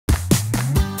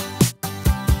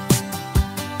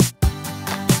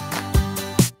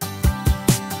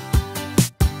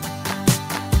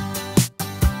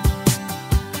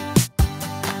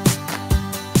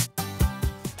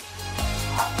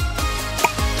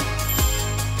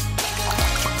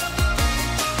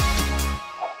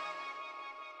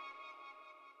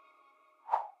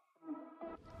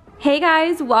Hey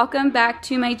guys, welcome back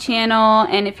to my channel,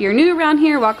 and if you're new around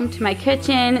here, welcome to my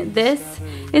kitchen. This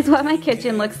is what my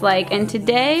kitchen looks like, and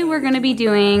today we're gonna be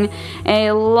doing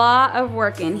a lot of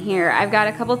work in here. I've got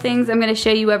a couple things I'm gonna show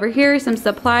you over here, some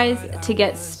supplies to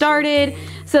get started.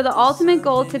 So the ultimate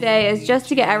goal today is just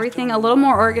to get everything a little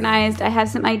more organized. I have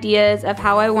some ideas of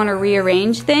how I wanna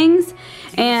rearrange things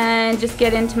and just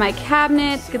get into my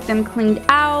cabinets, get them cleaned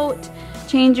out,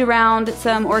 change around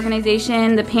some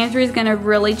organization. The pantry is gonna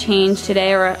really change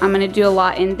today, or I'm gonna do a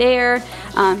lot in there.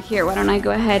 Here, why don't I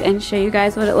go ahead and show you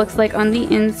guys what it looks like on the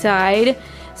inside.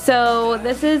 So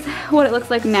this is what it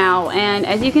looks like now, and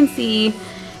as you can see,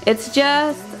 it's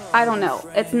just, I don't know,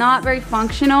 it's not very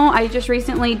functional. I just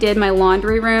recently did my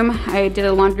laundry room. I did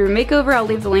a laundry room makeover. I'll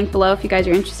leave the link below if you guys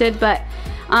are interested, but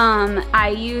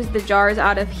I used the jars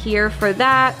out of here for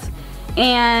that.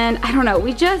 And I don't know,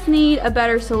 we just need a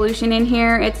better solution in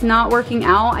here. It's not working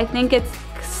out. I think it's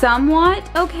somewhat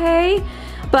okay,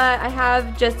 but I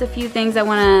have just a few things I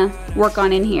wanna work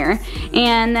on in here.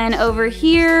 And then over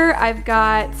here, I've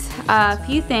got a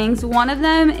few things. One of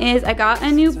them is I got a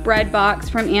new bread box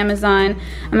from Amazon.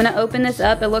 I'm gonna open this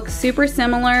up. It looks super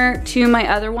similar to my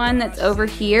other one that's over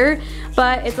here,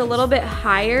 but it's a little bit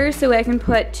higher, so I can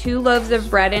put 2 loaves of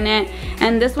bread in it.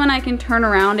 And this one I can turn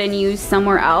around and use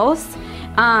somewhere else.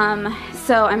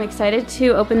 So I'm excited to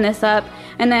open this up.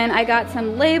 And then I got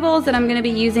some labels that I'm gonna be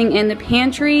using in the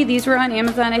pantry. These were on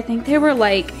Amazon. I think they were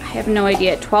like, I have no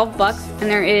idea, 12 bucks, and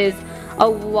there is a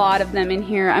lot of them in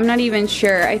here. I'm not even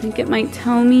sure. I think it might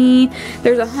tell me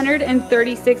there's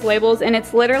 136 labels, and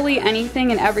it's literally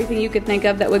anything and everything you could think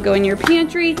of that would go in your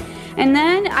pantry. And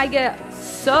then I get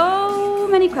so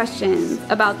many questions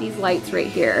about these lights right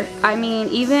here. I mean,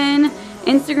 even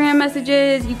Instagram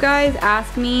messages, you guys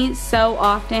ask me so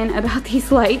often about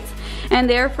these lights, and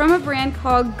they're from a brand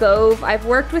called Gove. I've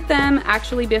worked with them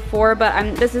actually before,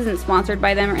 but this isn't sponsored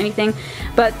by them or anything,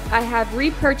 but I have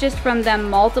repurchased from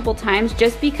them multiple times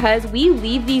just because we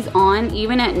leave these on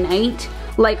even at night,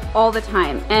 like all the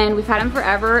time, and we've had them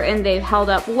forever and they've held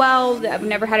up well. I've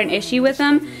never had an issue with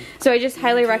them, so I just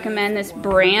highly recommend this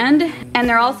brand. And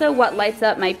they're also what lights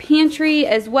up my pantry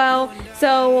as well.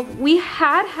 So we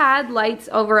had lights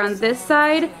over on this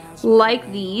side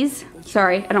like these.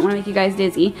 Sorry, I don't want to make you guys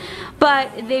dizzy,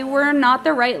 but they were not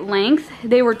the right length.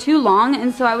 They were too long,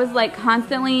 and so I was like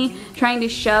constantly trying to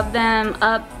shove them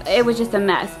up. It was just a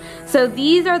mess. So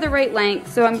these are the right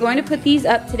length, so I'm going to put these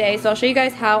up today. So I'll show you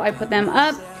guys how I put them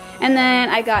up. And then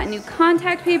I got new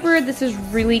contact paper. This is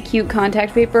really cute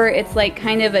contact paper. It's like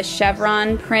kind of a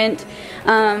chevron print.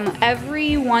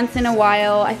 Every once in a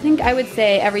while, I think I would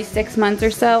say every 6 months or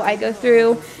so, I go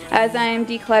through as I'm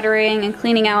decluttering and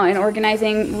cleaning out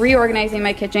and reorganizing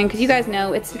my kitchen, because you guys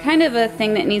know it's kind of a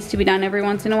thing that needs to be done every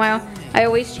once in a while. I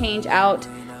always change out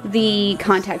the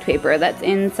contact paper that's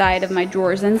inside of my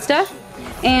drawers and stuff.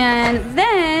 And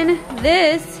then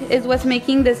this is what's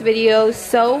making this video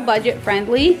so budget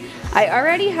friendly. I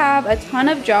already have a ton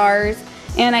of jars,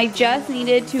 and I just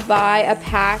needed to buy a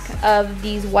pack of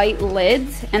these white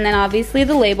lids, and then obviously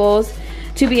the labels,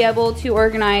 to be able to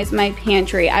organize my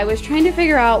pantry. I was trying to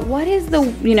figure out what is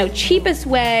the cheapest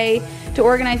way to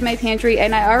organize my pantry,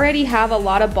 and I already have a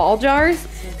lot of ball jars.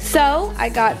 So I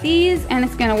got these, and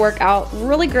it's gonna work out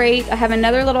really great. I have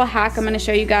another little hack I'm gonna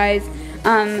show you guys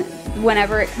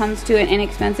whenever it comes to an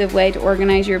inexpensive way to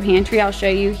organize your pantry. I'll show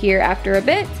you here after a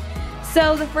bit.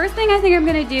 So the first thing I think I'm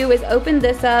gonna do is open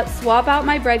this up, swap out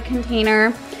my bread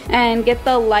container, and get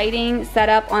the lighting set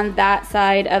up on that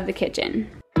side of the kitchen.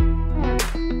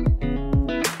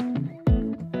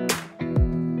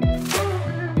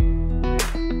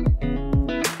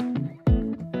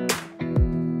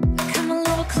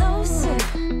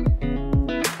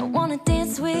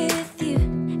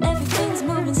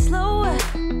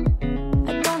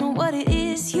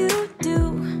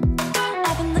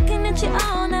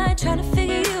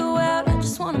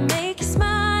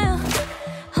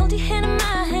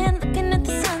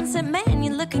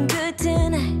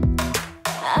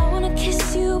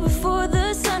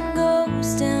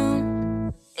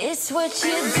 It's what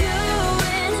you're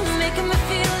doing, making me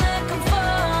feel like I'm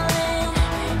falling.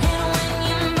 And when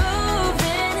you're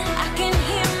moving, I can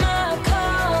hear my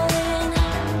calling.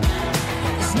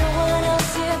 There's no one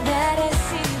else here that I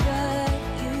see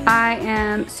but you. I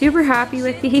am super happy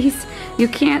with these. You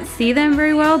can't see them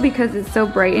very well because it's so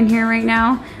bright in here right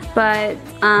now, but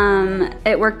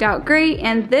it worked out great.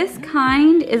 And this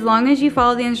kind, as long as you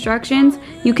follow the instructions,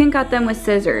 you can cut them with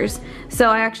scissors. So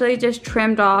I actually just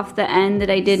trimmed off the end that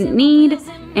I didn't need,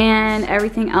 and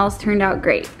everything else turned out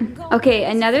great. Okay,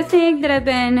 another thing that I've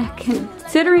been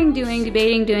considering doing,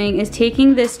 debating doing, is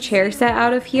taking this chair set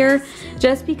out of here,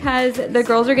 just because the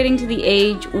girls are getting to the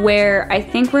age where I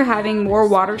think we're having more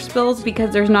water spills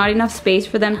because there's not enough space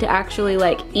for them to actually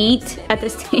like eat at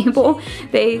this table.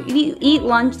 They eat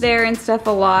lunch there and stuff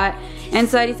a lot. And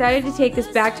so I decided to take this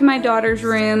back to my daughter's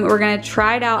room. We're gonna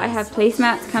try it out. I have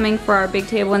placemats coming for our big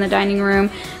table in the dining room.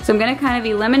 So I'm gonna kind of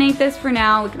eliminate this for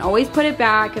now. We can always put it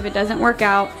back if it doesn't work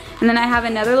out. And then I have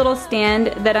another little stand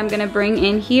that I'm gonna bring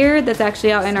in here that's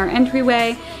actually out in our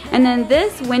entryway. And then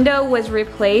this window was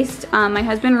replaced. My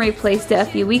husband replaced it a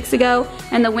few weeks ago,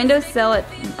 and the window sill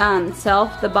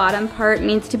itself, the bottom part,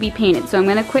 needs to be painted. So I'm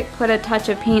gonna quick put a touch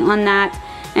of paint on that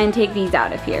and take these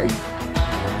out of here.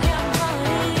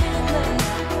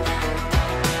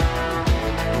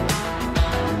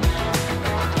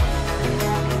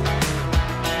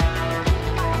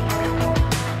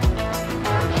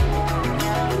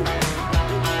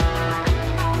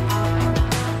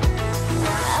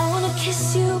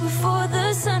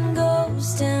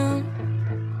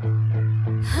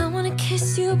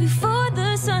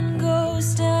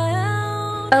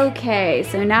 Okay,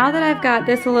 so now that I've got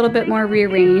this a little bit more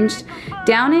rearranged,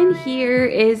 down in here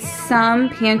is some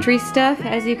pantry stuff,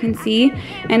 as you can see,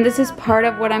 and this is part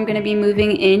of what I'm going to be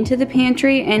moving into the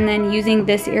pantry, and then using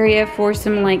this area for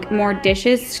some like more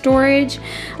dishes storage.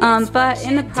 But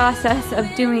in the process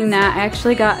of doing that, I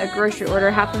actually got a grocery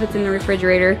order. Half of it's in the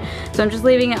refrigerator, so I'm just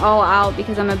leaving it all out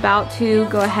because I'm about to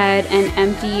go ahead and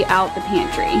empty out the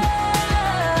pantry.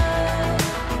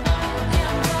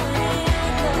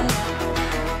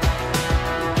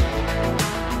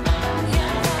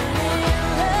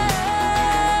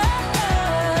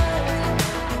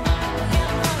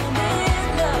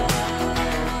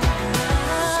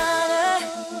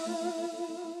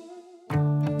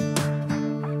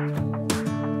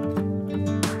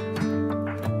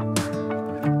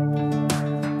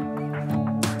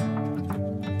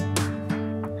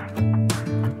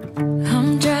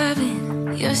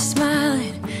 You're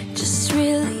smiling, just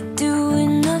really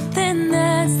doing nothing.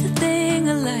 That's the thing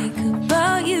I like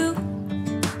about you.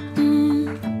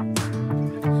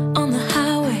 On the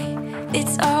highway,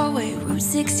 it's our way, Route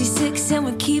 66, and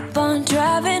we keep on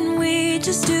driving. We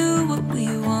just do what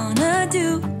we wanna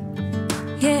do.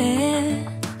 Yeah.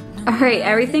 Alright,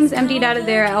 everything's emptied out of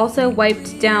there. I also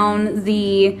wiped down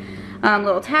the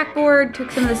little tack board, took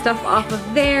some of the stuff off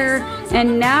of there,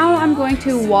 and now I'm going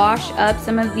to wash up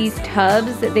some of these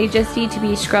tubs that they just need to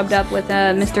be scrubbed up with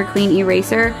a Mr. Clean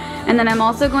eraser. And then I'm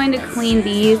also going to clean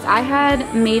these. I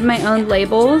had made my own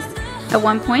labels at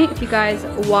one point, if you guys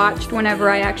watched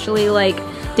whenever I actually like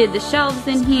did the shelves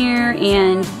in here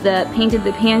and painted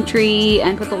the pantry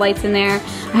and put the lights in there.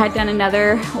 I had done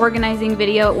another organizing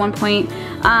video at one point.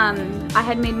 I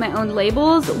had made my own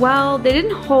labels. Well, they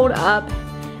didn't hold up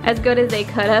as good as they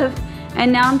could have,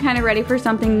 and now I'm kind of ready for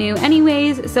something new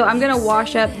anyways, so I'm gonna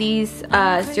wash up these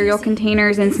cereal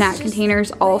containers and snack containers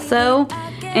also,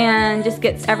 and just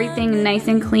get everything nice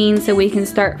and clean so we can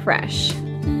start fresh.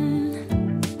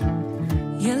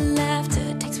 Your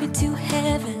laughter takes me to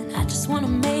heaven. I just wanna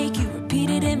make you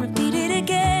repeat it and repeat it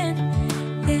again.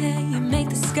 Yeah, you make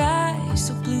the sky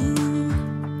so blue.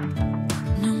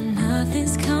 No,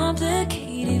 nothing's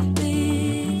complicated with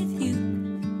you.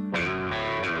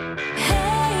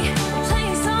 Hey,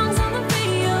 playing songs on the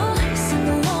radio, sing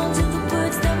along to the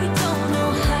words that we don't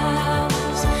know how.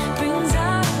 Brings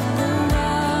out the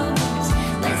wild.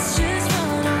 Let's just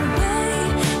run away.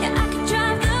 Yeah, I could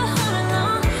drive the whole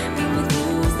along. Being with you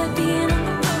is like being on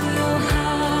the rodeo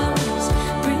house.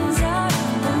 Brings out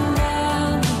the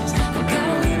wild. I got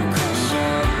a little crush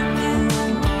on you.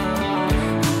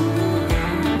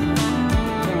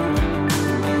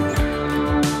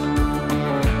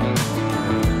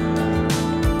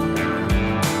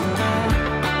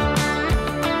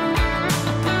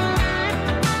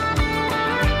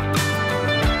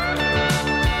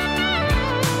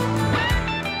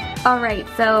 Alright,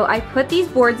 so I put these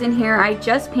boards in here. I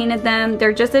just painted them.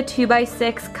 They're just a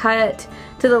 2x6 cut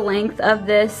to the length of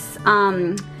this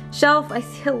shelf. I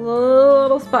see a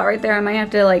little spot right there I might have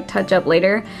to like touch up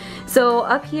later. So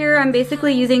up here I'm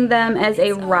basically using them as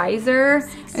a riser,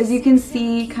 as you can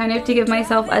see, kind of to give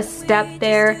myself a step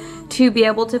there to be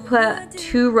able to put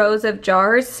 2 rows of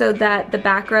jars so that the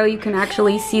back row you can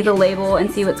actually see the label and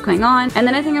see what's going on. And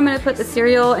then I think I'm going to put the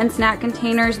cereal and snack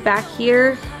containers back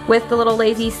here with the little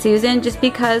Lazy Susan, just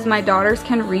because my daughters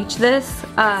can reach this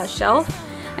shelf.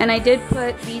 And I did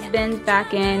put these bins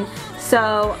back in.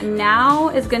 So now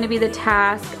is going to be the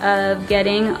task of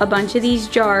getting a bunch of these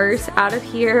jars out of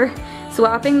here,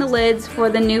 swapping the lids for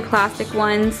the new plastic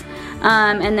ones,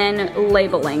 and then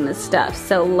labeling the stuff.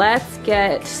 So let's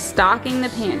get stocking the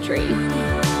pantry.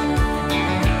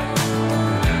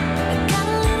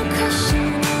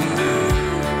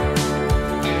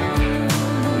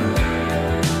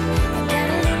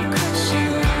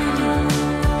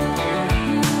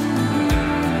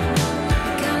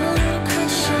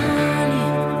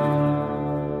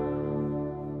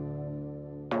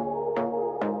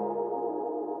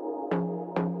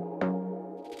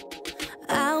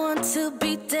 To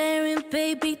be daring,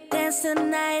 baby, dance the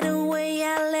night away.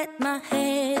 I let my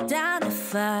head down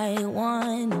if I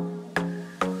won.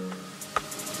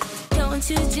 Don't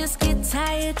you just get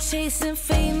tired chasing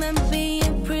fame and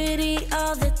being pretty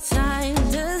all the time?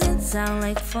 Doesn't sound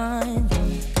like fun.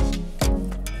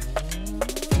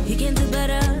 You can do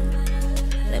better.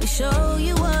 Let me show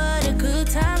you what a good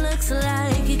time looks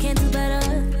like. You can do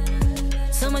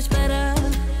better, so much better.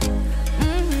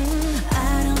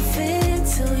 I don't fit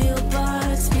into your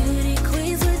box, beauty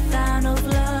queens without no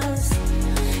flaws.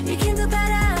 You can do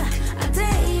better. I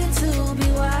dare you to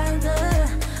be wilder.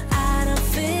 I don't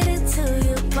fit into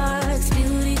your box,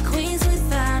 beauty queens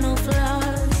without no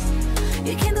flaws.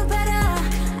 You can do better.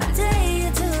 I dare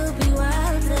you to be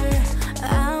wilder.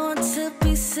 I want to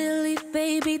be silly,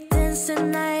 baby, dance the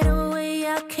night away.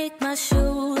 I'll kick my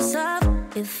shoes off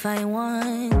if I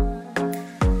want.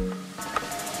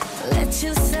 Let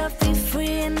yourself be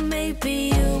free and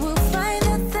maybe you will find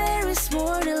that there is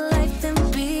more to life than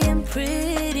being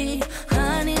pretty.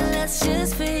 Honey, let's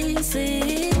just face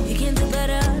it. You can do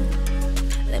better.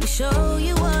 Let me show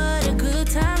you what a good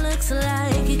time looks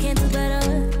like. You can do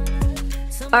better.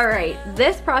 All right,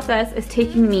 this process is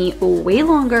taking me way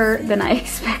longer than I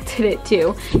expected it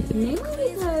to.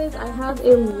 Mainly because I have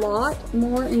a lot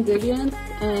more ingredients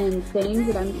and things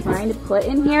that I'm trying to put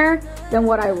in here than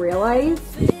what I realized.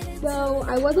 So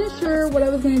I wasn't sure what I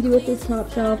was going to do with this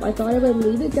top shelf. I thought I would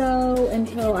leave it go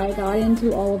until I got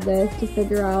into all of this to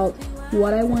figure out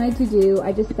what I wanted to do.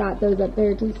 I just sat those up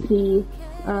there to see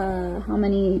how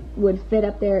many would fit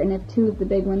up there and if two of the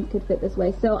big ones could fit this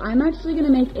way. So I'm actually going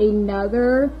to make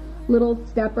another little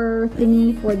stepper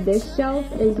thingy for this shelf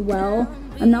as well.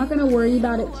 I'm not going to worry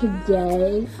about it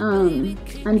today.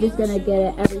 I'm just going to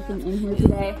get everything in here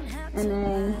today and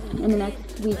then in the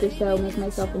next week or so make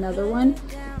myself another one.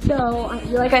 So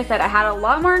like I said, I had a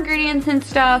lot more ingredients and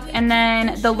stuff, and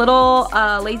then the little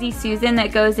Lazy Susan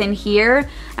that goes in here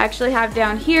I actually have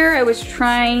down here. I was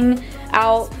trying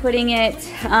out putting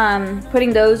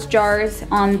those jars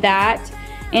on that,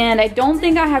 and I don't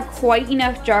think I have quite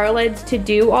enough jar lids to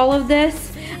do all of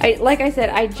this. Like I said,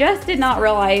 I just did not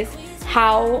realize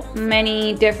how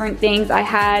many different things I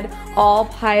had all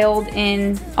piled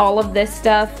in all of this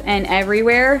stuff and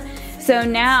everywhere. So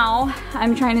now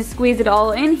I'm trying to squeeze it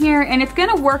all in here, and it's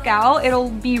gonna work out.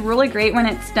 It'll be really great when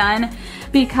it's done,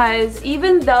 because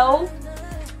even though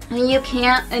you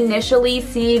can't initially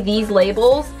see these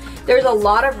labels, there's a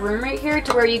lot of room right here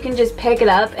to where you can just pick it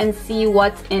up and see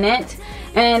what's in it.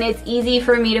 And it's easy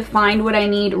for me to find what I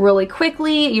need really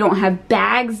quickly. You don't have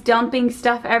bags dumping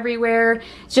stuff everywhere.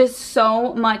 It's just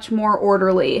so much more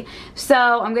orderly.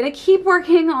 So I'm gonna keep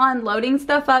working on loading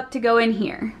stuff up to go in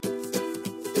here.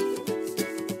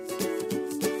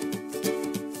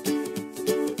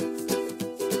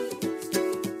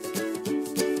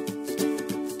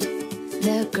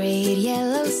 The great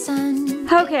yellow sun.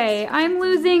 Okay, I'm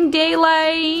losing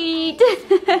daylight,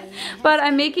 but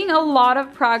I'm making a lot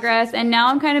of progress, and now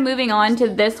I'm kind of moving on to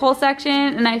this whole section,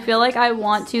 and I feel like I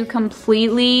want to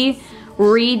completely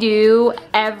redo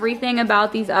everything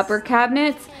about these upper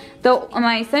cabinets.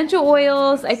 My essential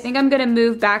oils, I think I'm gonna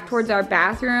move back towards our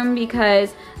bathroom,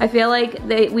 because I feel like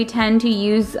we tend to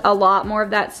use a lot more of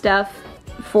that stuff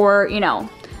for, you know,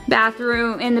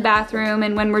 in the bathroom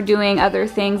and when we're doing other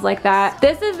things like that.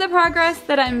 This is the progress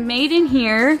that I made in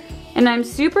here, and I'm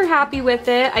super happy with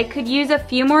it. I could use a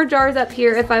few more jars up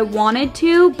here if I wanted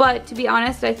to, but to be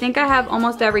honest, I think I have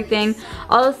almost everything.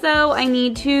 Also, I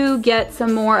need to get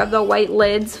some more of the white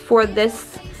lids for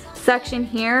this section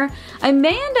here. I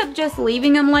may end up just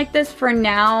leaving them like this for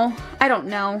now. I don't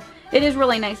know. It is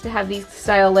really nice to have these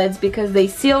style lids because they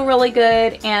seal really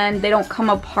good and they don't come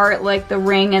apart like the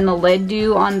ring and the lid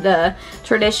do on the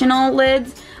traditional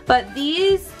lids. But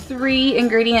these three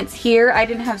ingredients here, I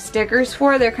didn't have stickers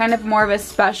for. They're kind of more of a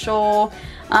special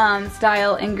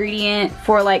style ingredient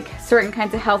for like certain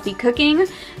kinds of healthy cooking.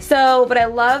 So, but I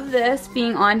love this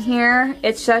being on here.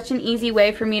 It's such an easy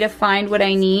way for me to find what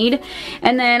I need.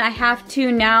 And then I have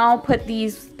to now put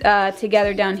these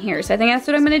together down here. So I think that's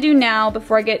what I'm gonna do now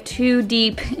before I get too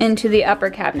deep into the upper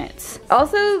cabinets.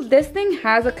 Also, this thing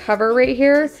has a cover right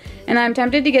here, And I'm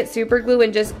tempted to get super glue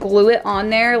and just glue it on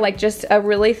there, like just a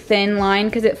really thin line,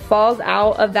 because it falls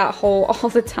out of that hole all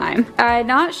the time. I'm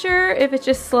not sure if it's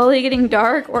just slowly getting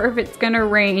dark or if it's gonna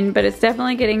rain, but it's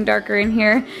definitely getting darker in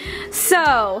here.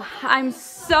 So I'm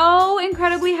so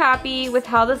incredibly happy with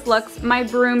how this looks. My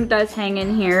broom does hang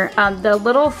in here. The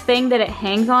little thing that it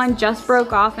hangs on just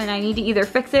broke off, and I need to either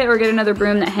fix it or get another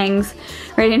broom that hangs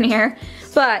right in here.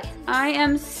 But I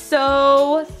am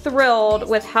so thrilled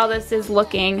with how this is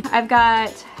looking. I've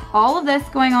got all of this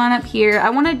going on up here. I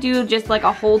want to do just like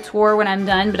a whole tour when I'm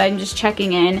done, but I'm just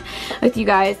checking in with you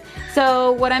guys.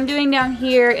 So what I'm doing down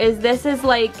here is this is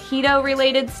like keto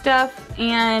related stuff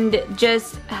and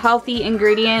just healthy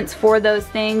ingredients for those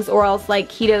things, or else like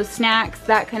keto snacks,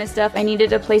 that kind of stuff. I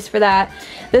needed a place for that.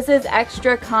 This is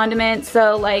extra condiments,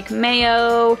 so like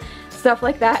mayo, stuff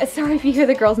like that. Sorry if you hear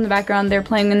the girls in the background, they're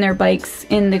playing on their bikes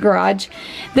in the garage.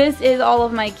 This is all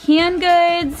of my canned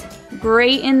goods,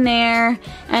 great in there.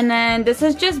 And then this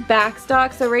is just back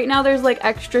stock, so right now there's like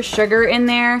extra sugar in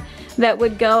there that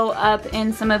would go up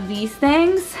in some of these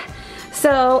things.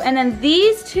 So, and then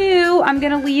these two I'm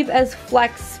gonna leave as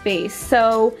flex space,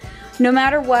 so no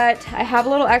matter what, I have a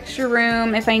little extra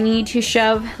room if I need to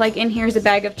shove, like in here's a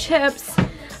bag of chips.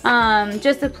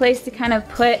 Just a place to kind of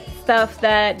put stuff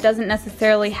that doesn't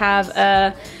necessarily have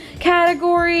a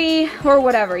category or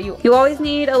whatever. You always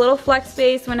need a little flex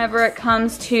space whenever it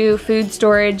comes to food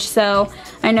storage, so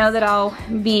I know that I'll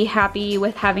be happy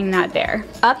with having that there.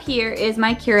 Up here is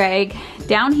my Keurig.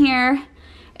 Down here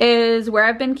is where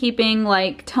I've been keeping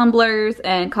like tumblers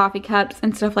and coffee cups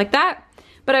and stuff like that.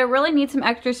 But I really need some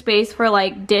extra space for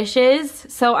like dishes,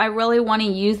 so I really want to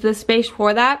use this space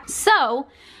for that. So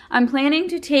I'm planning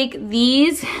to take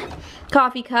these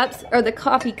coffee cups, or the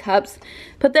coffee cups,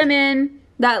 put them in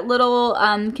that little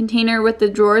container with the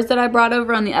drawers that I brought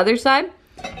over on the other side.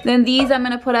 Then these I'm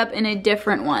gonna put up in a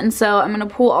different one. So I'm gonna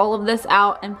pull all of this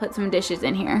out and put some dishes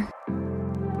in here.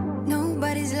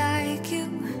 Nobody's like you.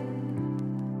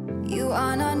 You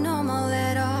are not normal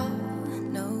at all.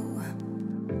 No.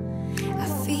 I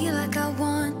feel like I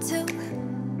want to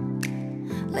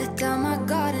let down my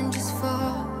guard and just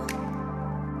fall.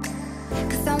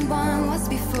 Cause someone was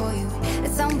before you, and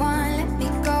someone let me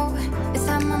go. It's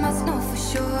time I must know for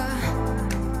sure.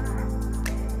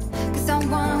 Cause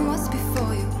someone was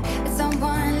before you, and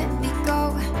someone let me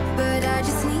go. But I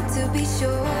just need to be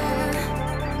sure.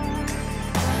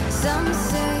 Some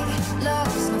say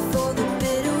love's not for the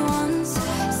bitter ones.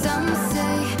 Some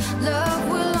say love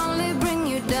will only bring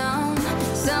you down.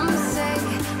 Some say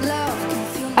love can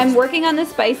feel. I'm working on the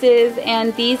spices,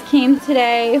 and these came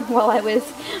today while I was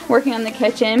working on the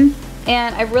kitchen,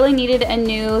 and I really needed a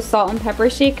new salt and pepper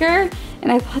shaker,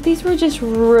 and I thought these were just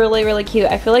really cute.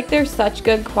 I feel like they're such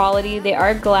good quality. They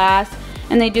are glass,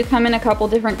 and they do come in a couple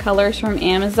different colors from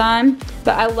Amazon,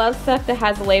 but I love stuff that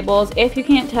has labels if you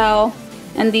can't tell,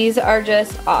 and these are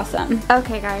just awesome.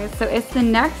 Okay guys, so it's the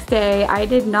next day. I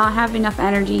did not have enough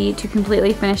energy to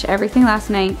completely finish everything last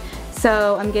night,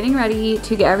 so I'm getting ready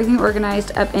to get everything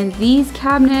organized up in these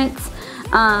cabinets.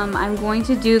 I'm going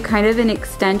to do kind of an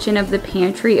extension of the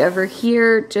pantry over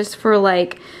here, just for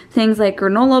like things like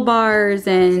granola bars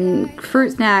and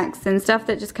fruit snacks and stuff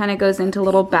that just kind of goes into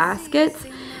little baskets.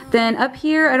 Then up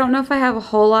here, I don't know if I have a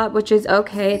whole lot, which is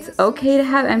okay. It's okay to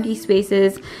have empty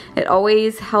spaces. It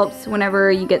always helps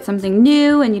whenever you get something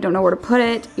new and you don't know where to put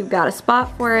it. You've got a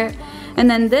spot for it. And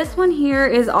then this one here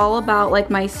is all about like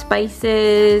my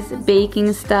spices,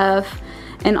 baking stuff,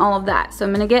 and all of that. So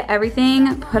I'm gonna get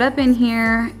everything put up in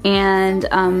here and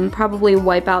probably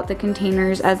wipe out the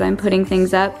containers as I'm putting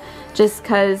things up, just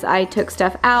cause I took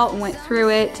stuff out and went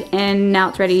through it, and now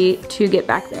it's ready to get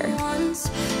back there.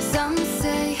 Some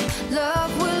say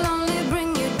love will only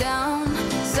bring you down.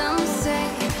 Some say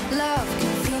love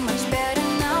can feel much better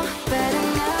now, better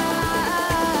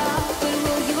now. But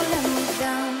will you let me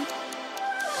down?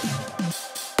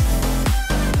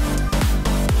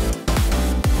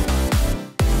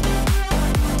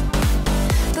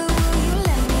 But will you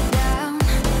let me down?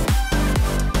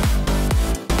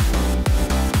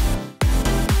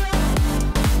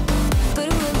 But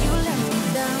will you let me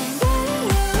down?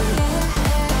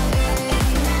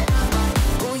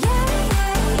 Oh yeah,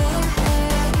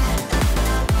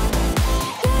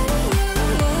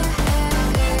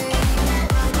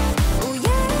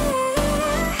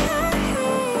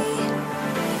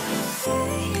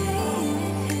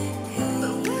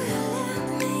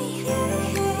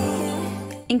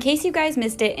 In case you guys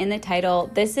missed it in the title,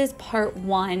 this is part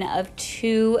 1 of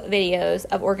 2 videos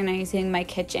of organizing my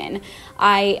kitchen.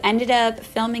 I ended up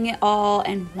filming it all,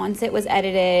 and once it was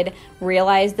edited,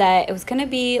 realized that it was gonna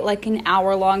be like an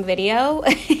hour-long video.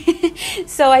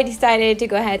 So I decided to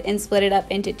go ahead and split it up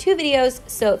into 2 videos.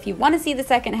 So if you want to see the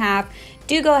second half,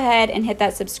 do go ahead and hit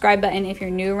that subscribe button if you're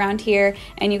new around here,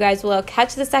 and you guys will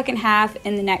catch the second half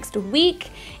in the next week.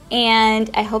 And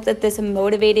I hope that this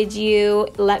motivated you.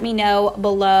 Let me know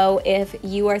below if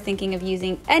you are thinking of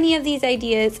using any of these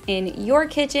ideas in your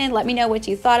kitchen. Let me know what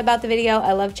you thought about the video.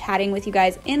 I love chatting with you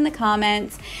guys in the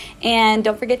comments. And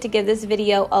don't forget to give this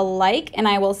video a like, and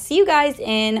I will see you guys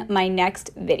in my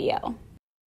next video.